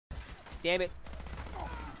damn it.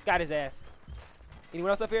 Got his ass. Anyone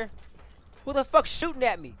else up here? Who the fuck's shooting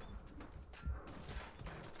at me?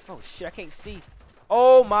 Oh shit, I can't see.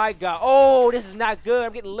 Oh my god. Oh, this is not good.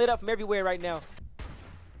 I'm getting lit up from everywhere right now.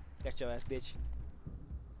 Got your ass, bitch.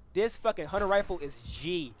 This fucking hunter rifle is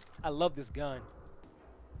G. I love this gun.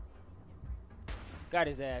 Got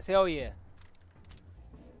his ass. Hell yeah.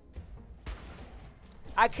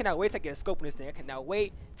 I cannot wait to get a scope on this thing. I cannot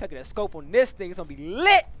wait to get a scope on this thing. It's gonna be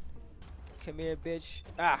lit. Come here, bitch.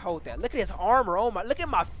 Ah, hold that. Look at his armor. Oh my, look at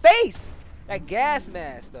my face. That gas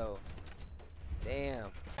mask though.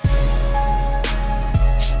 Damn.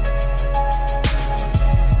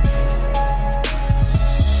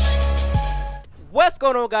 What's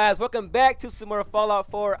going on, guys? Welcome back to some more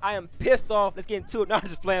Fallout 4. I am pissed off. Let's get into it. Not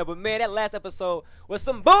just playing, but man, that last episode was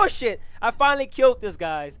some bullshit. I finally killed this,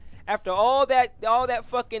 guys. After all that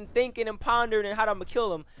fucking thinking and pondering and how I'm gonna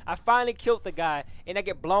kill him, I finally killed the guy, and I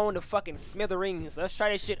get blown to fucking smithereens. So let's try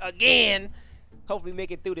this shit again. Hopefully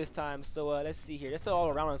make it through this time. So let's see here. That's all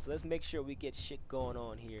around us. So let's make sure we get shit going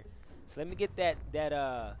on here. So let me get that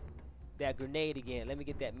grenade again. Let me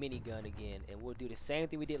get that minigun again, and we'll do the same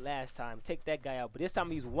thing we did last time. Take that guy out, but this time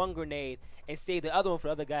we use one grenade and save the other one for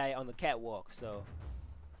the other guy on the catwalk. So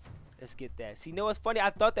let's get that. See, you know what's funny? I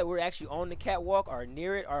thought that we were actually on the catwalk or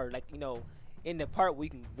near it, or like, you know, in the part where you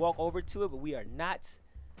can walk over to it, but we are not,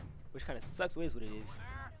 which kind of sucks. But it is what it is.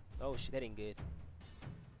 Oh shit, that ain't good.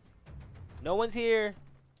 No one's here.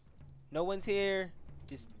 No one's here.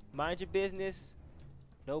 Just mind your business.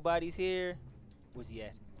 Nobody's here. Where's he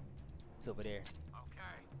at? He's over there.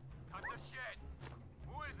 Okay. Cut the shit.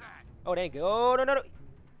 Who is that? Oh, that ain't good. Oh, no, no, no.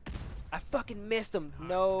 I fucking missed him.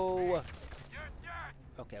 No. You're dead.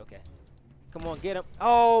 Okay, okay. Come on, get him.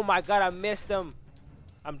 Oh my god, I missed him.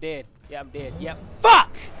 I'm dead. Yeah, I'm dead. Yep.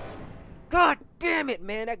 Fuck! God damn it,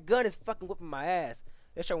 man. That gun is fucking whipping my ass.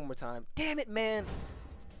 Let's try one more time. Damn it, man.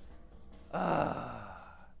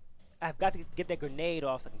 I've got to get that grenade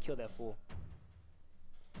off so I can kill that fool.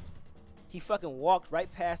 He fucking walked right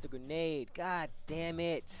past the grenade. God damn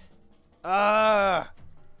it. Alright,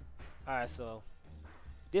 so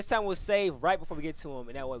this time we'll save right before we get to him,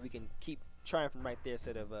 and that way we can keep trying from right there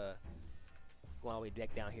instead of going all the way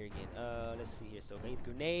back down here again. Let's see here. So we need the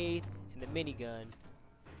grenade and the minigun,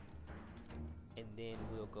 and then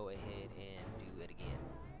we'll go ahead and do it again.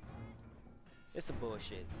 It's some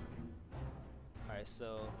bullshit. Alright,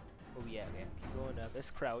 so where we at? Okay, keep going up.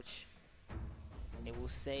 Let's crouch. And we'll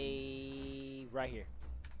say right here.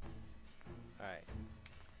 Alright.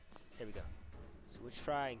 There we go. So we'll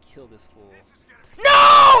try and kill this fool.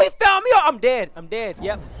 No! He found me! I'm dead. I'm dead.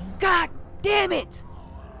 Yep. God damn it!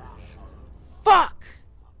 Fuck!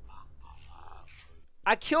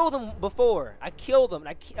 I killed him before. I killed him.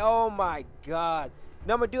 Oh my god.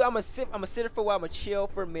 Now I'm gonna sit for a while. I'm gonna chill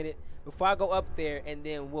for a minute before I go up there, and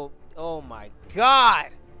then we'll. Oh my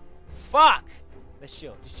god! Fuck! Let's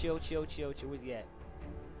chill. Just chill, chill, chill, chill. Where's he at?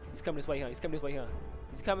 He's coming this way, huh? He's coming this way, huh?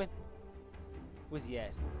 He's coming? Where's he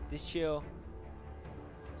at? Just chill.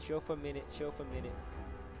 Chill for a minute. Chill for a minute.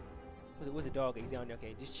 Where's the dog? He's down there.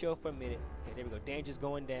 Okay, just chill for a minute. Okay, there we go. Danger's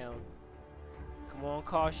going down. Come on,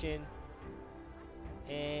 caution.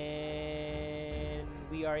 And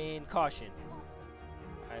we are in caution.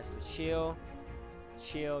 Alright, so chill.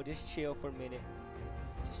 Chill. Just chill for a minute.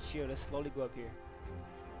 Just chill. Let's slowly go up here.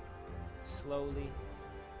 Slowly.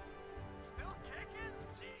 Still kicking?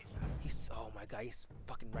 Jesus. He's, oh my god, he's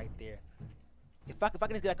fucking right there. If I can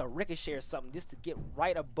just get like a ricochet or something just to get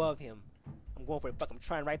right above him. I'm going for it. Fuck, I'm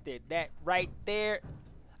trying right there. That right there.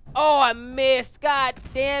 Oh, I missed. God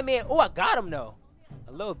damn it. Oh, I got him though.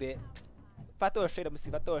 A little bit. If I throw it straight up, let's see.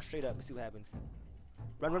 If I throw it straight up, let's see what happens.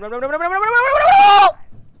 Run, run, run, run, run, run, run, run, run, run, run, run.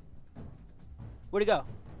 Where'd he go?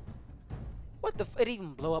 What the f? It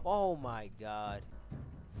even blow up. Oh my god.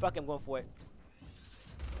 Fuck, I'm going for it.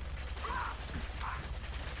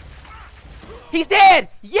 He's dead!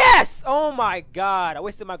 Yes! Oh my god. I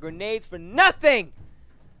wasted my grenades for nothing!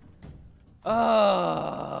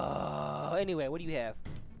 Anyway, what do you have?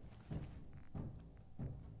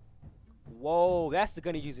 Whoa, that's the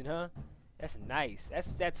gun you're using, huh? That's nice.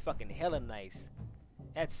 That's fucking hella nice.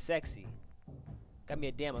 That's sexy. Got me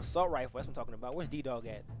a damn assault rifle. That's what I'm talking about. Where's D-Dog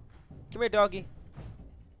at? Come here, doggy.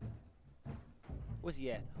 Where's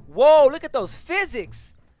he at? Whoa, look at those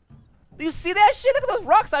physics. Do you see that shit? Look at those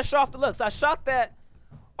rocks I shot off the looks. I shot that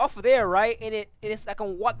off of there, right? And it's I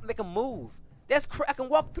can walk, make a move. I can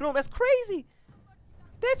walk through them. That's crazy.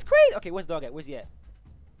 That's crazy. Okay, where's the dog at? Where's he at?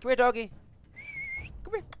 Come here, doggy.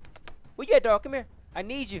 Come here. Where you at, dog? Come here. I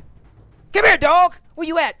need you. Come here, dog. Where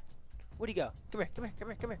you at? Where'd he go? Come here. Come here. Come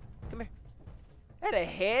here. Come here. Come here. At a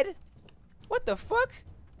head? What the fuck?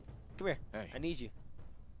 come here. Hey. I need you.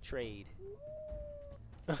 Trade.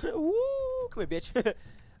 Woo! Come here, bitch.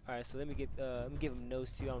 All right, so let me give him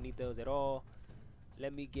those two. I don't need those at all.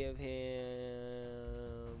 Let me give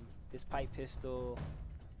him this pipe pistol,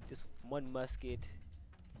 this one musket,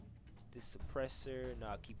 this suppressor. No,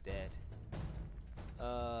 I'll keep that.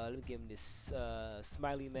 Let me give him this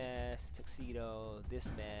smiley mask, tuxedo, this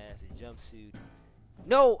mask, a jumpsuit.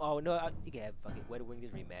 No! Oh no! You can have fucking weather wing.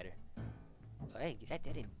 Doesn't really matter. Hey, that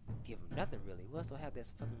didn't give him nothing really. What else do I have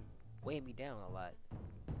that's fucking weighing me down a lot?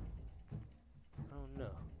 I don't know.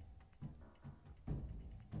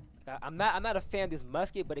 I'm not a fan of this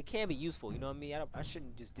musket, but it can be useful. You know what I mean? I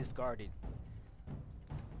shouldn't just discard it.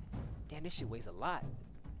 Damn, this shit weighs a lot.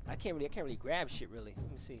 I can't really grab shit really.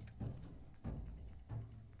 Let me see.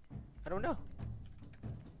 I don't know.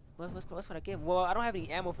 What's what I give him? Well, I don't have any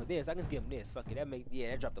ammo for this. I can just give him this. Fuck it.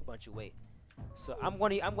 That dropped a bunch of weight. So I'm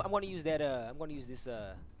gonna use that. I'm gonna use this.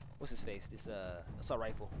 What's his face? This assault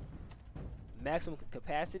rifle. Maximum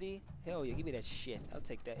capacity. Hell yeah, give me that shit. I'll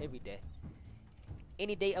take that every day.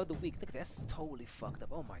 Any day of the week. Look, that's totally fucked up.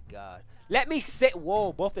 Oh my god. Let me sit.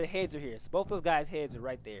 Whoa, both their heads are here. So both those guys' heads are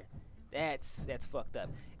right there. That's fucked up.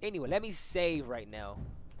 Anyway, let me save right now.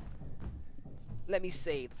 Let me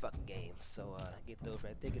save the fucking game. So get those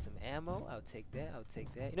right there. Get some ammo. I'll take that. I'll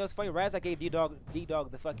take that. You know, it's funny. Right as I gave D-Dog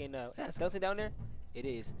the fucking skeleton down there. It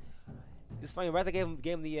is. It's funny. Right as I gave him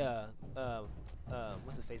the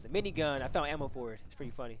what's his face? The minigun. I found ammo for it. It's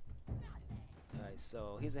pretty funny. All right.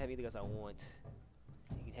 So he doesn't have anything else I want.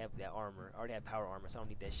 He can have that armor. I already have power armor, so I don't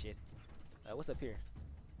need that shit. What's up here?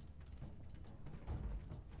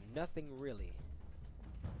 Nothing really.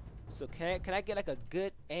 So can I get like a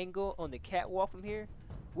good angle on the catwalk from here?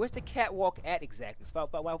 Where's the catwalk at exactly? So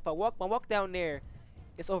if I walk down there,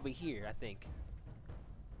 it's over here, I think.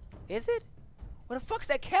 Is it? Where the fuck's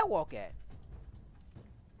that catwalk at?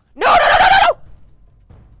 No!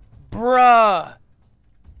 Bruh!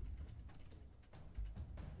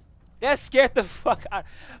 That scared the fuck out.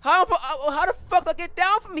 How the fuck do I get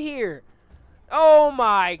down from here? Oh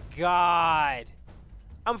my god.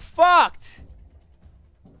 I'm fucked.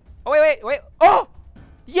 Oh, wait. Oh!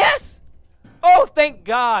 Yes! Oh, thank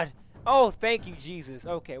God. Oh, thank you, Jesus.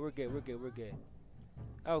 Okay, we're good.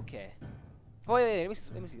 Okay. Oh, wait. Let me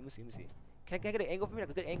see. Can I get an angle from here?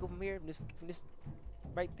 Like a good angle from here? From this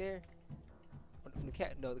right there? From the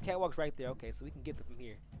cat? No, the catwalk's right there. Okay, so we can get them from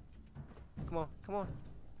here. Come on.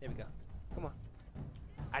 There we go. Come on.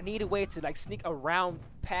 I need a way to like sneak around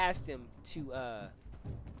past him to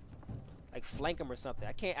like flank him or something.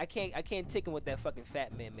 I can't take him with that fucking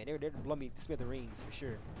fat man. They're to blow me to smithereens for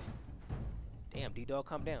sure. Damn, D-Dog,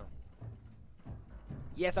 calm down.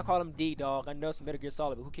 Yes, I call him D-Dog. I know some Metal Gear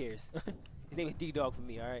Solid, but who cares? His name is D-Dog for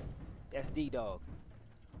me, alright? That's D-Dog.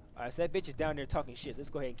 Alright, so that bitch is down there talking shit. So let's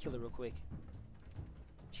go ahead and kill her real quick.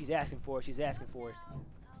 She's asking for it.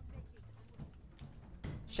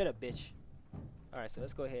 Shut up, bitch. Alright, so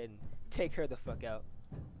let's go ahead and take her the fuck out.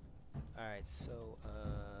 Alright, so,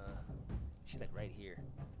 she's like right here.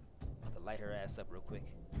 I have to light her ass up real quick.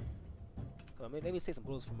 Let me save some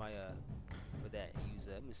bullets for my, for that. Use,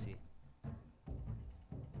 let me see.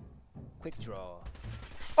 Quick draw.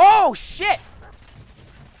 Oh, shit!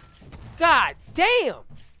 God damn!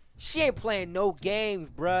 She ain't playing no games,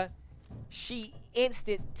 bruh. She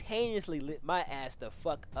instantaneously lit my ass the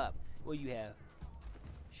fuck up. What do you have?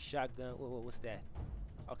 Shotgun. What's that?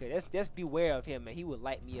 Okay, let's beware of him, man. He would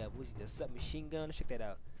light me up. What's a submachine gun? Let's check that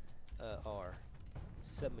out. R.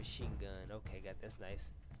 Submachine gun. Okay, that's nice.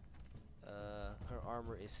 Her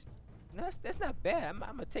armor is. No, that's not bad. I'm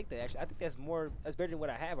gonna take that. Actually, I think that's better than what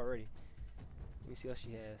I have already. Let me see what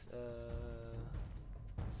she has.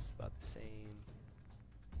 It's about the same.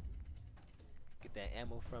 Get that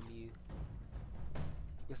ammo from you.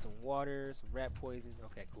 Get some water, some rat poison.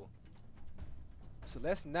 Okay, cool. So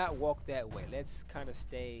let's not walk that way. Let's kind of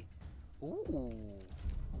stay. Ooh.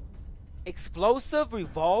 Explosive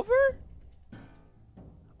revolver?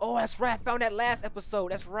 Oh, that's right. I found that last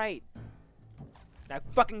episode. That's right. I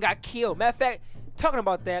fucking got killed. Matter of fact, talking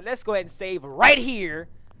about that, let's go ahead and save right here.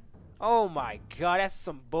 Oh my god, that's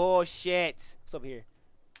some bullshit. What's up here?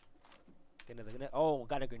 Get another grenade. Oh,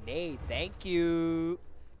 got a grenade. Thank you.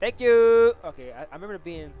 Okay, I remember it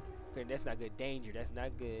being. Okay, that's not good. Danger. That's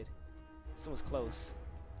not good. Someone's close.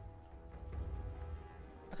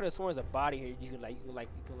 I could have sworn there's a body here. You can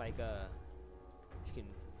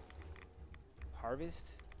harvest.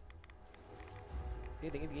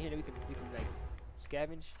 Anything here that we can like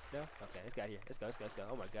scavenge? No. Okay, let's get here. Let's go.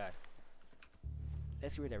 Oh my god.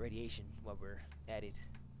 Let's get rid of that radiation while we're at it.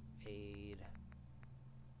 Aid.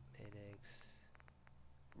 Medics.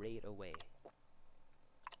 Raid away.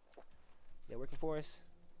 That working for us?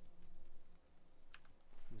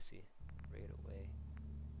 Let me see. Right away.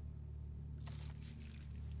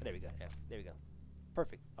 Oh, there we go. Yeah, there we go.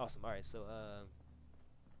 Perfect. Awesome. Alright, so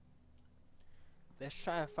let's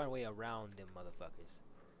try and find a way around them motherfuckers.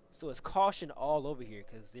 So it's caution all over here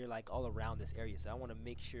because they're like all around this area. So I want to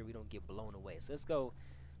make sure we don't get blown away. So let's go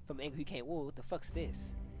from the angle you can't. Whoa, what the fuck's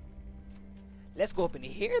this? Let's go up in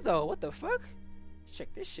here though. What the fuck?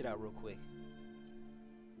 Check this shit out real quick.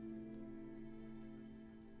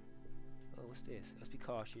 Oh, what's this? Let's be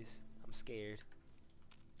cautious. I'm scared.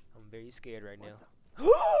 I'm very scared right now.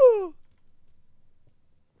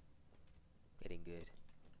 That ain't good.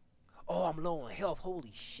 Oh, I'm low on health.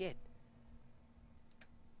 Holy shit.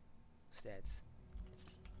 Stats.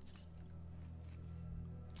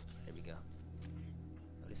 There we go.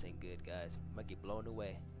 Oh, this ain't good, guys. Might get blown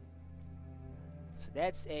away. So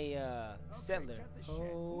that's a settler.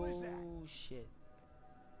 Oh shit.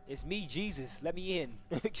 It's me, Jesus. Let me in.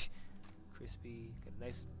 Crispy. Got a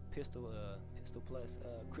nice pistol. Pistol plus.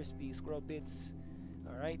 Crispy squirrel bits.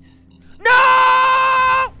 All right.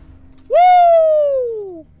 No!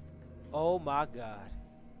 Woo! Oh my God.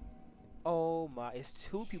 Oh my, it's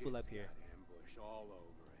two people up here.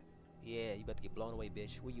 Yeah, you about to get blown away,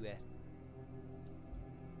 bitch. Where you at?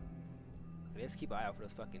 Okay, let's keep an eye out for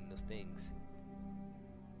those things.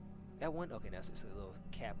 That one? Okay, now it's just a little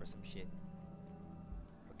cap or some shit.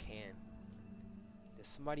 Or can. There's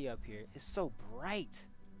somebody up here. It's so bright.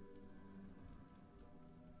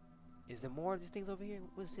 Is there more of these things over here?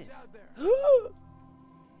 What's this?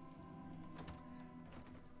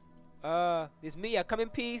 It's me. I come in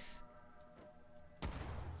peace.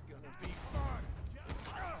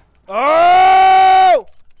 Oh!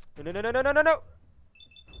 No, no, no, no, no, no, no.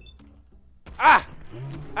 Ah!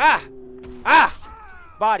 Ah! Ah!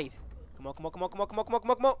 Bodied. Come on, come on, come on, come on, come on, come on,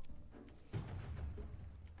 come on, come on.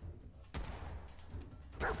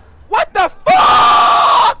 What the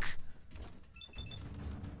fuck?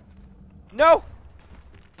 No.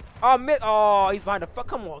 Oh, oh, he's behind the fuck.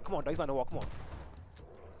 Come on, come on, dog. He's behind the wall. Come on.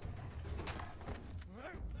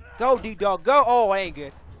 Go, D-Dog, go. Oh, it ain't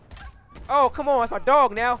good. Oh, come on. That's my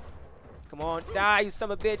dog now. Come on. Die, you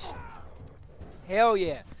son of a bitch. Hell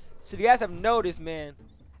yeah. So if you guys have noticed, man,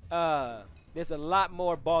 there's a lot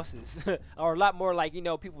more bosses. Or a lot more, like, you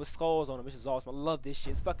know, people with skulls on them, which is awesome. I love this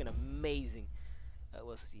shit. It's fucking amazing.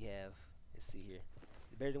 What else does he have? Let's see here.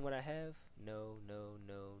 Is it better than what I have? No, no,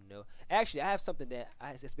 no, no. Actually, I have something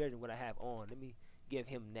that's better than what I have on. Let me give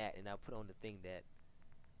him that, and I'll put on the thing that...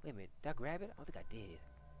 Wait a minute. Did I grab it? I don't think I did.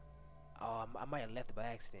 Oh, I might have left it by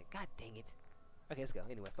accident. God dang it. Okay, let's go.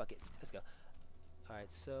 Anyway, fuck it. Let's go.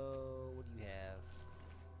 Alright, so... What do you have?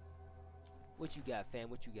 What you got,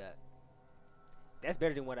 fam? What you got? That's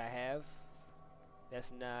better than what I have.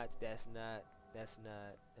 That's not. No,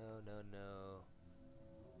 no, no.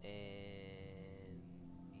 And...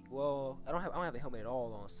 Well, I don't have a helmet at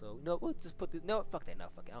all on, so... No, we'll just put this... No, fuck that. No,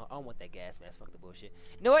 fuck it. I don't want that gas mask. Fuck the bullshit.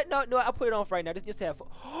 You know what? No, no, I'll put it on for right now. Just have...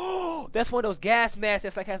 Oh! That's one of those gas masks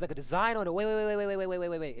that's like has like a design on it.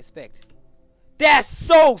 Wait. Inspect. That's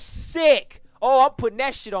so sick! Oh, I'm putting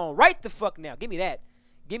that shit on right the fuck now. Give me that.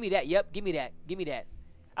 Give me that. Yep, give me that. Give me that.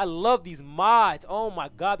 I love these mods. Oh my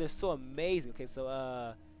god, they're so amazing. Okay, so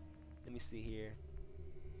let me see here.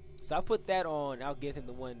 So I'll put that on. I'll give him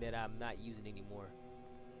the one that I'm not using anymore.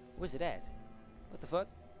 Where's it at? What the fuck?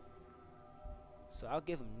 So I'll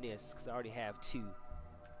give him this because I already have two.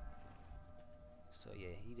 So yeah,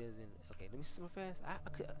 he doesn't. Okay, let me see some fast.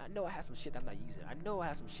 I know I have some shit that I'm not using. I know I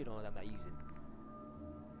have some shit on that I'm not using.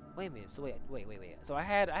 Wait a minute. So wait. So I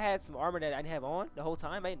had some armor that I didn't have on the whole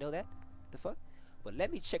time. I didn't know that. The fuck? But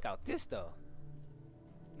let me check out this though.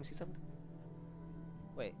 Let me see something.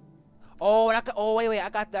 Wait. Oh, wait. I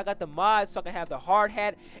got the mod so I can have the hard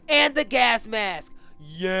hat and the gas mask.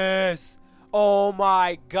 Yes. Oh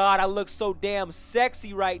my god, I look so damn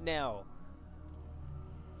sexy right now.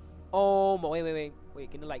 Oh my, wait.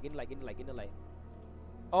 Get in the light.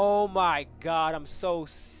 Oh my god, I'm so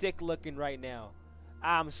sick looking right now.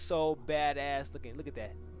 I'm so badass looking. Look at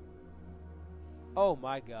that. Oh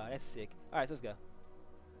my god, that's sick. Alright, so let's go.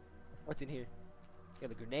 What's in here? Got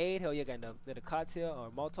a grenade. Hell yeah, got a cocktail or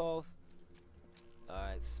Molotov.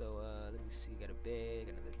 Alright, so let me see. Got a bed,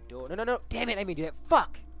 got another door. No. Damn it, I mean do that.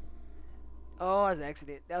 Fuck. Oh, that was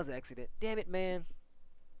an accident. Damn it, man.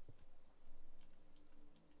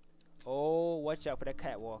 Oh, watch out for that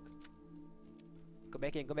catwalk. Go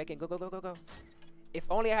back in. Go. If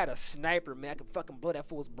only I had a sniper, man, I could fucking blow that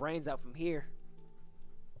fool's brains out from here.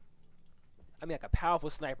 I mean, like a powerful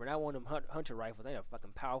sniper, not one of them hunter rifles. I need a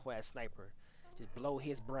fucking powerful ass sniper. Just blow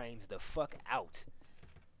his brains the fuck out.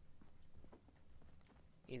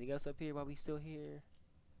 Anything else up here while we still here?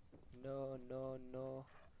 No, no, no.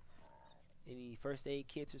 Any first aid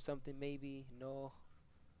kits or something maybe? No.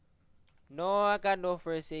 No, I got no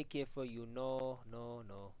first aid kit for you. No, no,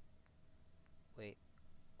 no. Wait.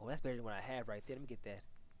 Oh, that's better than what I have right there. Let me get that.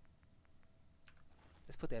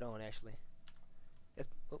 Let's put that on actually. That's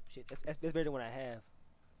oh shit. That's better than what I have.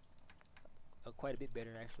 Quite a bit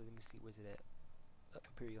better actually. Let me see. Where's it at?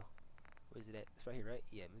 Imperial. Where's it at? It's right here, right?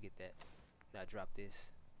 Yeah. Let me get that. Now drop this.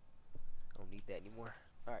 I don't need that anymore.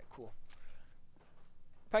 All right, cool.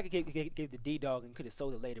 Probably could give the D-Dog and could have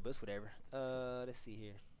sold it later, but it's whatever. Let's see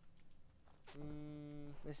here.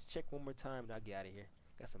 Let's check one more time and I'll get out of here.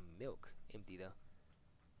 Got some milk. Empty though.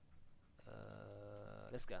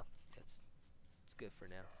 Let's go. It's good for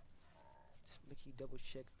now. Just make you double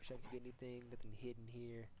check. Make sure I can get anything. Nothing hidden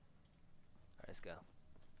here. Alright, let's go.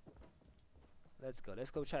 Let's go.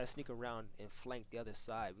 Let's go try to sneak around and flank the other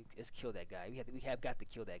side. Let's kill that guy. We have got to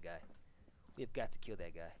kill that guy. We have got to kill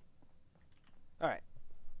that guy. Alright.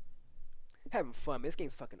 Having fun, man. This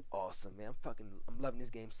game's fucking awesome, man. I'm loving this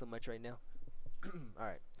game so much right now.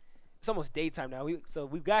 Alright. It's almost daytime now. So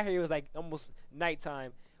we got here, it was like almost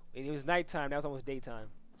nighttime. And it was nighttime, now it's almost daytime.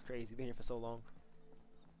 It's crazy. We've been here for so long.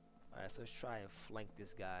 Alright, so let's try and flank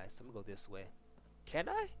this guy. So I'm gonna go this way. Can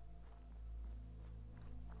I?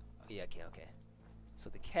 Oh yeah, I can, okay. So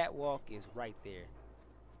the catwalk is right there.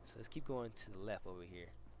 So let's keep going to the left over here.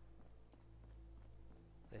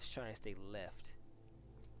 Let's try and stay left.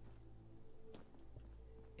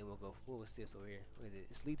 And we'll go, what was this over here? What is it?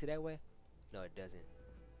 Does it lead to that way? No, it doesn't.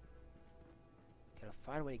 Can I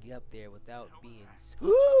find a way to get up there without being...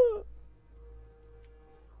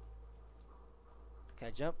 Can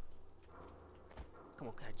I jump? Come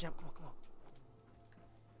on, can I jump? Come on, come on.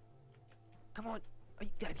 Come on. Oh, you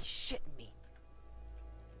gotta be shitting me.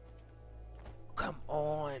 Come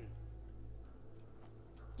on.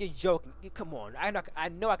 You're joking. Come on. I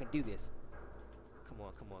know I can do this. Come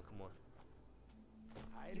on, come on, come on.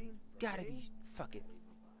 You gotta be... Fuck it.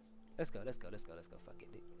 Let's go, let's go, let's go, let's go. Fuck it.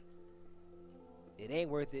 It ain't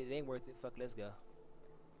worth it. It ain't worth it. Fuck, let's go.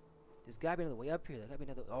 There's gotta be another way up here. There's gotta be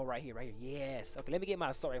another... Oh, right here, right here. Yes. Okay, let me get my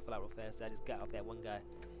assault rifle out real fast. I just got off that one guy.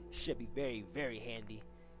 Should be very, very handy.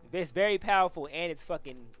 It's very powerful, and it's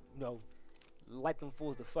fucking, you know, light them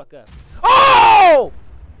fools the fuck up. Oh!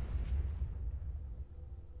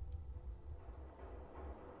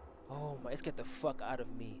 Oh my, let's get the fuck out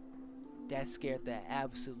of me. That scared the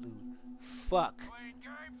absolute fuck. Playing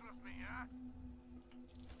games with me, huh?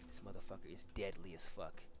 This motherfucker is deadly as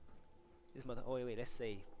fuck. This mother... Oh, wait, let's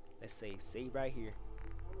save. Let's save. Save right here.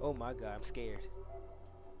 Oh my god, I'm scared.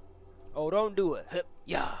 Oh, don't do it. Hup.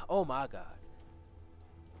 Yeah. Oh my god.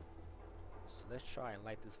 So let's try and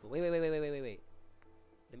light this fool. Wait. Let me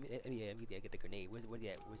get the grenade. Where's he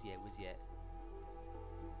at? Where's he at?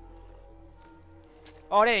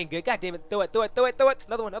 Oh, that ain't good. God damn it. Throw it.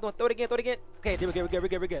 Another one. Throw it again. Okay,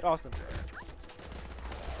 we're good. Awesome.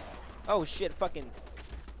 Oh shit, fucking.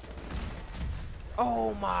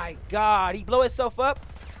 Oh my god. He blow himself up.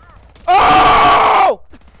 Oh!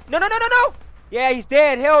 No. Yeah, he's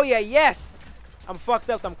dead. Hell yeah, yes. I'm fucked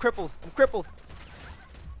up. I'm crippled.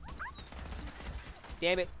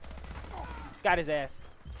 Damn it. Got his ass.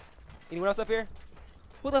 Anyone else up here?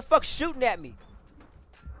 Who the fuck's shooting at me?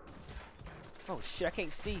 Oh shit, I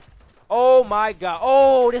can't see. Oh my god.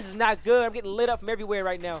 Oh, this is not good. I'm getting lit up from everywhere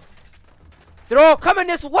right now. They're all coming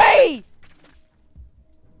this way!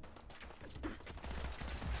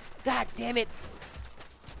 God damn it.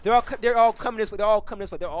 They're all coming this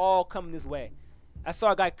way. I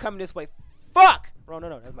saw a guy coming this way. Fuck! Oh,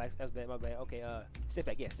 no. That's my bad. Okay, step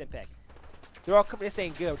back. Yeah, step back. They're all coming. This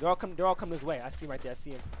ain't good. They're all coming this way. I see him right there. I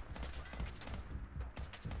see him.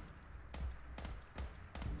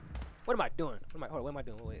 What am I doing? What am I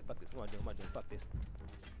doing? Wait, fuck this. What am I doing? Fuck this.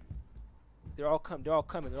 They're all coming.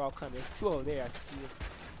 There's two over there. I see him.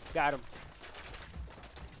 Got him.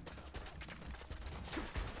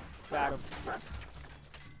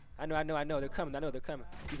 I know. They're coming.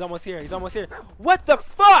 He's almost here. What the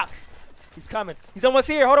fuck? He's coming. He's almost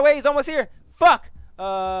here. Hold away. He's almost here. Fuck.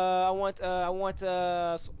 I want,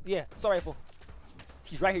 yeah, assault rifle.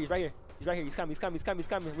 He's right here. He's coming.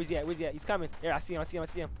 Where's he at? He's coming. There, I see him.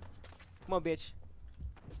 Come on,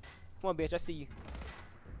 bitch. I see you.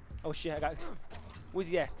 Oh shit, I got. Where's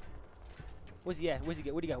he at? Where'd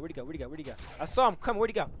he go? I saw him coming.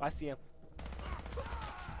 Where'd he go? I see him.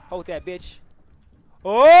 Hold that, bitch.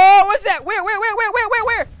 Oh, what's that? Where?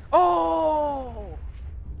 Oh!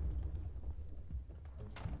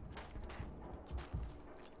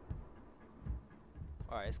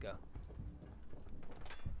 Alright, let's go.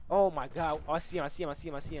 Oh my god. Oh, I see him.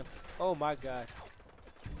 Oh my god.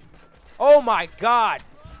 Oh my god.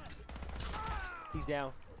 He's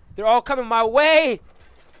down. They're all coming my way.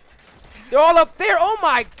 They're all up there. Oh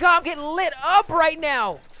my god, I'm getting lit up right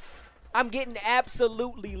now. I'm getting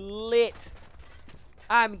absolutely lit.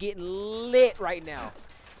 I'm getting lit right now.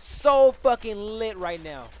 So fucking lit right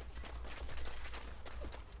now.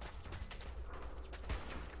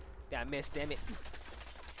 I missed, damn it.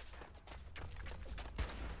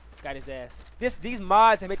 Got his ass. These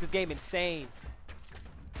mods have made this game insane.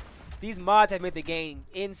 These mods have made the game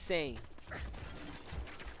insane.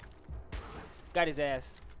 Got his ass.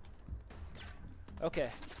 Okay.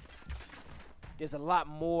 There's a lot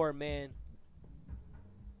more, man.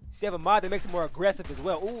 See, I have a mod that makes it more aggressive as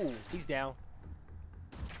well. Ooh, he's down.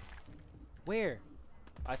 Where?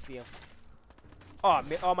 I see him. Oh,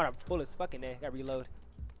 man. Oh, I'm out of bullets. Fucking A. Gotta reload.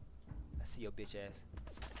 I see your bitch ass.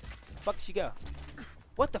 Fuck did she go?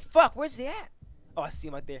 What the fuck? Where's he at? Oh, I see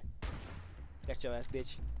him right there. Got your ass,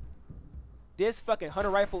 bitch. This fucking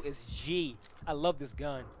hunter rifle is G. I love this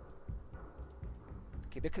gun.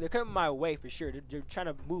 Okay, they're coming my way for sure. They're trying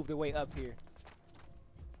to move their way up here.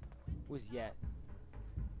 Where's he at?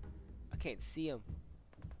 I can't see him.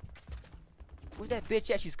 Where's that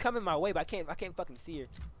bitch at? She's coming my way, but I can't fucking see her.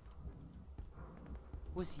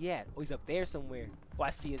 Where's he at? Oh, he's up there somewhere. Oh, I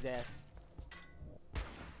see his ass.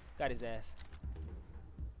 Got his ass.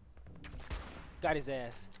 Got his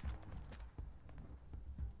ass.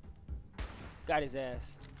 Got his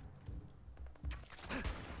ass.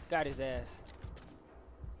 Got his ass.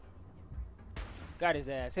 Got his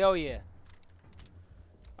ass. Hell yeah.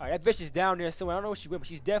 Alright, that bitch is down there somewhere. I don't know where she went, but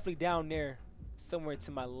she's definitely down there somewhere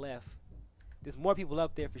to my left. There's more people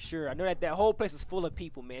up there for sure. I know that that whole place is full of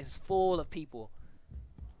people, man. It's full of people.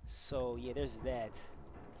 So, yeah, there's that.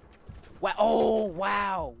 Wow. Oh,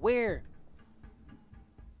 wow. Where?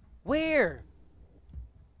 Where?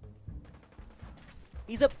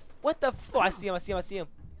 He's up. What the f— oh, I see him. I see him. I see him.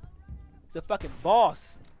 He's a fucking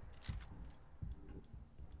boss.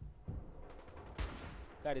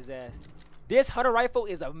 Got his ass. This hunter rifle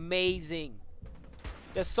is amazing.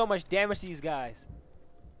 There's so much damage to these guys.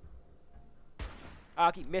 Oh,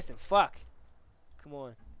 I keep missing. Fuck. Come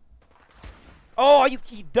on. Oh,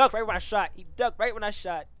 he ducked right when I shot. He ducked right when I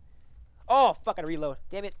shot. Oh, fuck, I reload.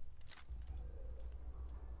 Damn it.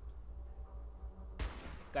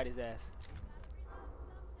 Got his ass.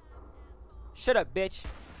 Shut up, bitch.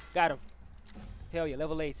 Got him. Hell yeah,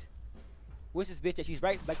 level 8. Where's this bitch at? She's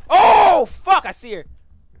right like— oh, fuck, I see her.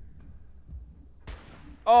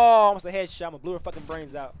 Oh, almost a headshot. I'm gonna blow her fucking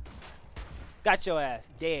brains out. Got your ass.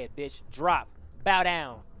 Dead, bitch. Drop. Bow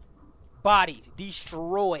down. Bodied.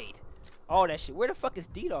 Destroyed. All that shit. Where the fuck is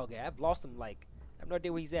D-Dog at? I've lost him, like— I have no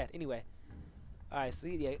idea where he's at. Anyway. Alright, so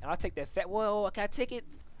yeah, I'll take that fat— whoa, can I take it?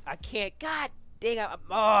 I can't. God dang, oh,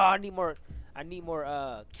 I need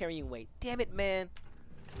more carrying weight. Damn it, man.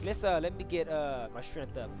 Let's let me get my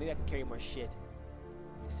strength up. Maybe I can carry more shit.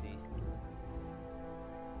 Let's see.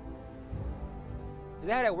 Is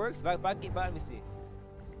that how that works? If I get by, let me see.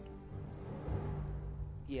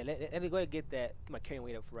 Yeah, let me go ahead and get that. Get my carrying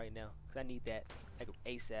weight up for right now, cause I need that like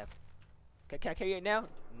ASAP. Can I carry it now?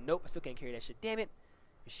 Nope, I still can't carry that shit. Damn it.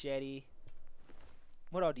 Machete.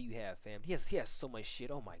 What all do you have, fam? He has so much shit.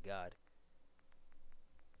 Oh my god.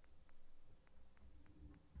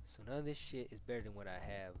 So none of this shit is better than what I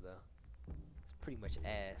have, though. It's pretty much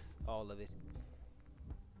ass, all of it.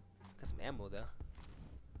 Got some ammo, though.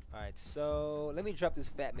 Alright, so let me drop this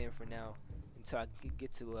fat man for now until I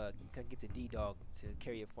get to D-Dog to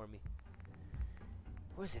carry it for me.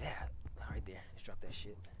 Where's it at? Oh, right there. Let's drop that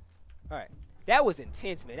shit. Alright. That was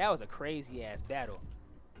intense, man. That was a crazy-ass battle.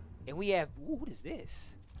 And we have— ooh, what is this?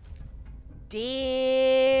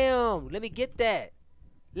 Damn! Let me get that.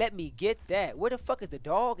 Let me get that. Where the fuck is the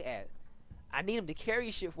dog at? I need him to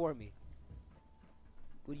carry shit for me.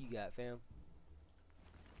 What do you got, fam?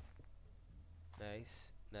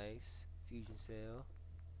 Nice. Nice. Fusion cell.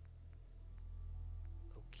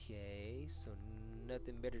 Okay. So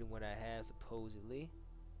nothing better than what I have, supposedly.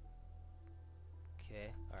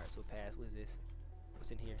 Okay. Alright, so pass. What is this?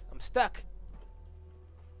 What's in here? I'm stuck!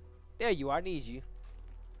 There you are. I need you.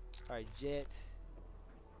 Alright, jet.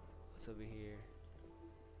 What's over here?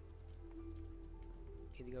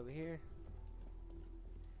 Anything over here?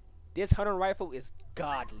 This hunter rifle is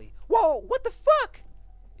godly. Whoa! What the fuck?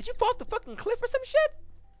 Did you fall off the fucking cliff or some shit?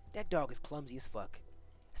 That dog is clumsy as fuck.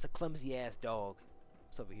 That's a clumsy ass dog.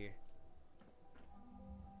 What's over here?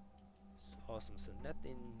 It's awesome. So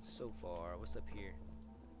nothing so far. What's up here?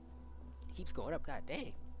 It keeps going up. God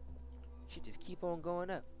dang. Should just keep on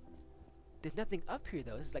going up. There's nothing up here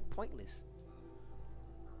though. This is like pointless.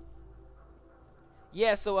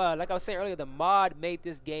 Yeah, so like I was saying earlier, the mod made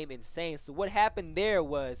this game insane. So what happened there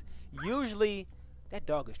was usually that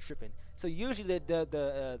dog is tripping. So usually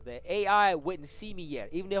the AI wouldn't see me yet,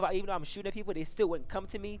 even though I'm shooting at people, they still wouldn't come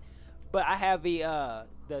to me. But I have the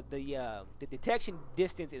detection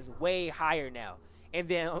distance is way higher now, and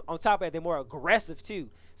then on top of that, they're more aggressive too.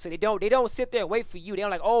 So they don't sit there and wait for you. They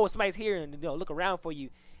don't like, oh, somebody's here and look around for you.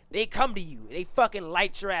 They come to you. They fucking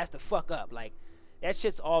light your ass the fuck up. Like, that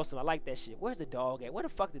shit's awesome. I like that shit. Where's the dog at? Where the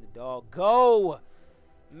fuck did the dog go?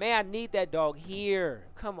 Man, I need that dog here.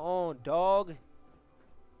 Come on, dog.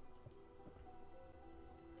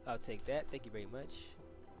 I'll take that. Thank you very much.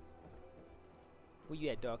 Where you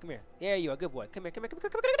at, dog? Come here. There you are. Good boy. Come here. Come here. Come here.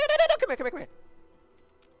 Come here. Come here. Come here. Come here.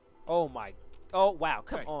 Oh my. Oh wow.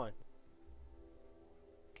 Come on.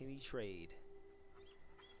 Can we trade?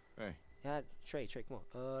 Hey. Yeah, trade. Come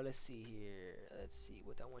on. Let's see here. Let's see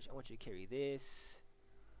what I want. I want you to carry this.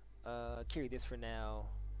 Carry this for now.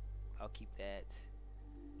 I'll keep that.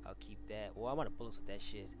 I'll keep that. Well, I'm out of bullets with that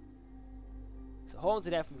shit. So hold on to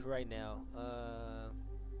that for me for right now.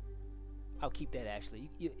 I'll keep that actually.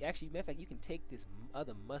 Actually, matter of fact, you can take this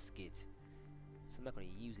other musket. So I'm not gonna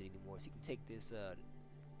use it anymore. So you can take this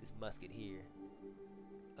this musket here.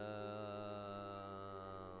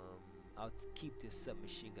 I'll keep this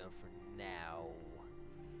submachine gun for now.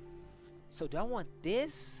 So do I want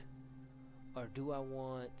this, or do I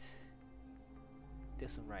want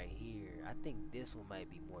this one right here? I think this one might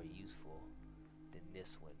be more useful than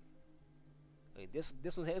this one. I mean,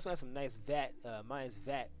 this one has some nice VAT minus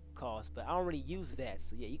VAT cost, but I don't really use VAT.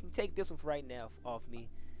 So yeah, you can take this one for right now off me.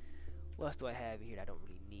 What else do I have here that I don't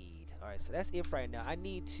really need? All right, so that's it for right now. I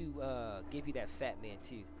need to give you that Fat Man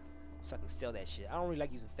too, so I can sell that shit. I don't really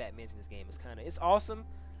like using Fat Mans in this game. It's awesome,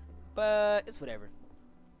 but it's whatever.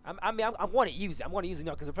 I mean, I want to use it. I want to use it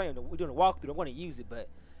now because we're doing a walkthrough. I want to use it, but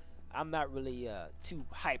I'm not really too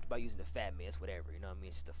hyped about using the Fat Man. It's whatever, you know what I mean?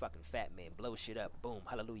 It's just a fucking Fat Man. Blow shit up. Boom.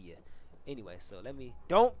 Hallelujah. Anyway, so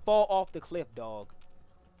don't fall off the cliff, dog.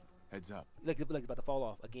 Heads up. Look, it's about to fall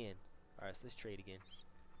off again. All right, so let's trade again.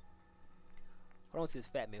 Hold on to this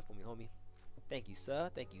Fat Man for me, homie. Thank you, sir.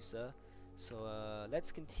 Thank you, sir. So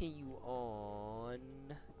let's continue on,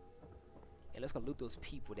 and let's go loot those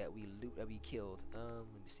people that we killed. Let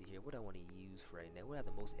me see here. What do I want to use right now? What I have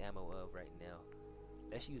the most ammo of right now?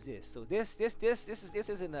 Let's use this. So this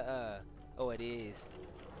isn't a oh, it is.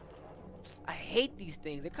 I hate these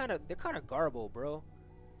things. They're kind of garble, bro.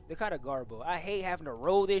 They're kind of garble. I hate having to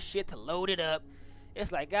roll this shit to load it up.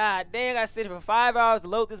 It's like, god dang, I sit here for 5 hours to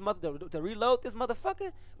load this to reload this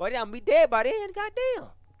motherfucker. By then I'm be dead by then. God damn.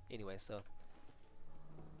 Anyway, so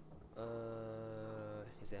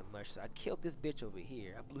is that much? So I killed this bitch over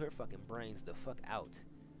here. I blew her fucking brains the fuck out.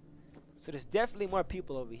 So there's definitely more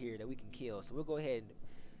people over here that we can kill. So we'll go ahead and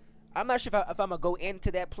I'm not sure if I'm gonna go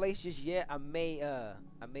into that place just yet. I may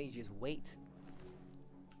just wait.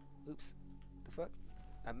 Oops. The fuck?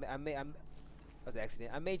 That was an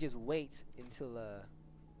accident. I may just wait until let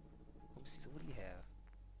me see. So what do you have?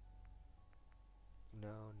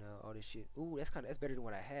 No, all this shit. Ooh, that's better than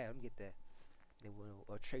what I have. Let me get that. And then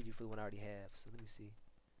I'll trade you for the one I already have. So let me see.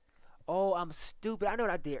 Oh, I'm stupid. I know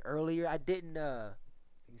what I did earlier. I didn't let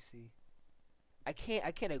me see. I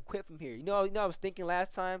can't equip from here. You know I was thinking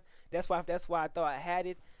last time. That's why I thought I had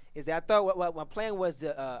it. Is that I thought what my plan was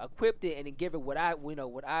to equip it and then give it what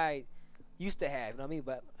I used to have. You know what I mean?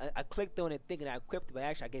 But I clicked on it thinking I equipped it, but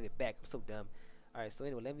actually I gave it back. I'm so dumb. All right. So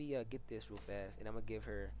anyway, let me get this real fast, and I'm gonna give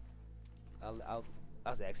her. I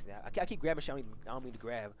was an accident. I keep grabbing shit I don't mean to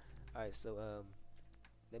grab. All right. So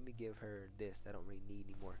let me give her this that I don't really need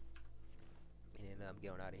anymore, and then I'm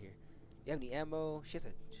getting out of here. You have any ammo? She has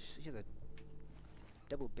a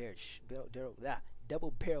double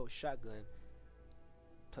barrel shotgun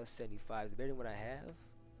plus 75. Is it better than what I have?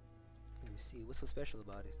 Let me see. What's so special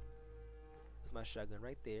about it? What's my shotgun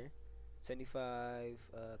right there? 75,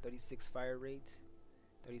 36 fire rate,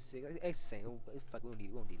 36. It's the same. Fuck, we don't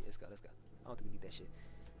need it. Let's go. I don't think we need that shit.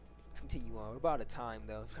 Let's continue on. We're about out of time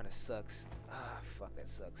though. It kind of sucks. Ah, fuck, that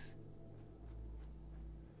sucks.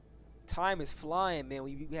 Time is flying, man.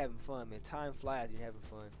 When you having fun, man. Time flies when you're having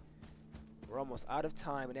fun. We're almost out of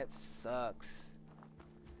time, and that sucks.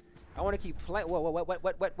 I want to keep playing. Whoa,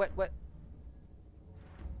 what?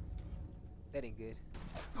 That ain't good.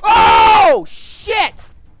 Oh, shit!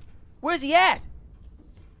 Where's he at?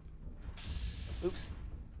 Oops.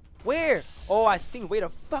 Where? Oh, I seen way the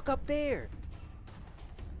fuck up there.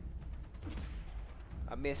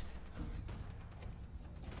 I missed.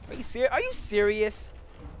 Are you serious? Are you serious?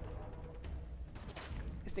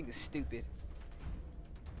 This thing is stupid.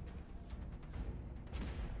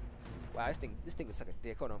 Wow, this thing is such a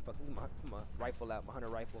dick. Hold on, fuck. Get my rifle out, my hunter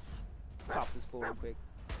rifle. Pop this fool real quick.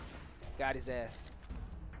 Got his ass.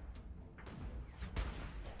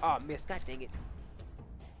 Oh, missed. God dang it.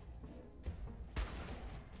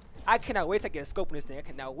 I cannot wait to get a scope on this thing. I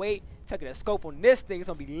cannot wait to get a scope on this thing. It's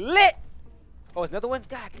gonna be lit. Oh, it's another one?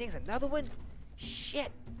 God dang, it's another one?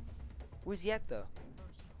 Shit. Where's he at though?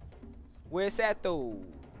 Where's that though?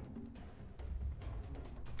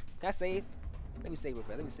 Can I save? Let me save real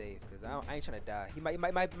fast. Let me save, cause I ain't trying to die. He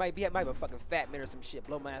might be a fucking fat man or some shit.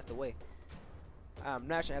 Blow my ass away. I'm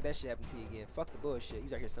not trying to have that shit happen to me again. Fuck the bullshit.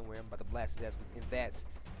 He's right here somewhere. I'm about to blast his ass in VATS.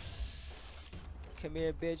 Come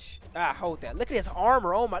here, bitch. Ah, hold that. Look at his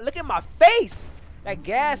armor. Oh my. Look at my face. That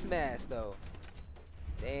gas mask though.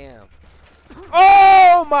 Damn.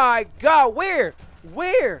 Oh my God. Where?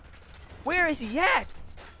 Where is he at?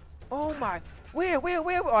 Oh my. Where?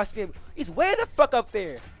 Oh, I see him. He's way the fuck up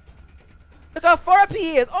there. Look how far up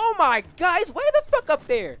he is. Oh my God. He's way the fuck up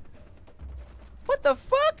there. What the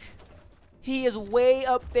fuck? He is way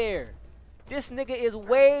up there. This nigga is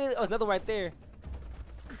way. Oh, there's another one right there.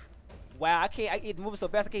 Wow, he's moving so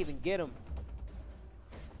fast I can't even get him.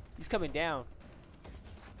 He's coming down.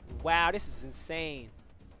 Wow, this is insane.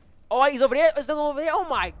 Oh, he's over there. There's another one over there. Oh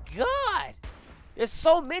my God. There's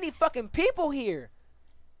so many fucking people here.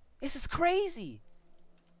 This is crazy.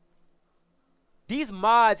 These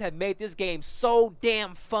mods have made this game so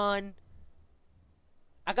damn fun.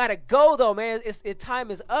 I gotta go though, man.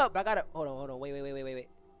 Time is up. I gotta hold on. Wait.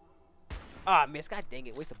 Ah, miss. God dang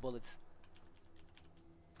it. Waste of bullets.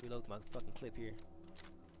 Reload my fucking clip here.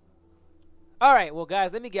 Alright, well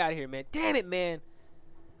guys, let me get out of here, man. Damn it, man.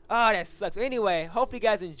 Oh, that sucks. Anyway, hopefully you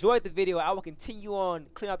guys enjoyed the video. I will continue on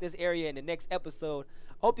cleaning out this area in the next episode.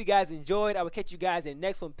 Hope you guys enjoyed. I will catch you guys in the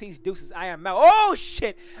next one. Peace, deuces. I am out. Oh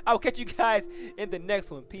shit! I will catch you guys in the next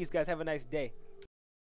one. Peace, guys. Have a nice day.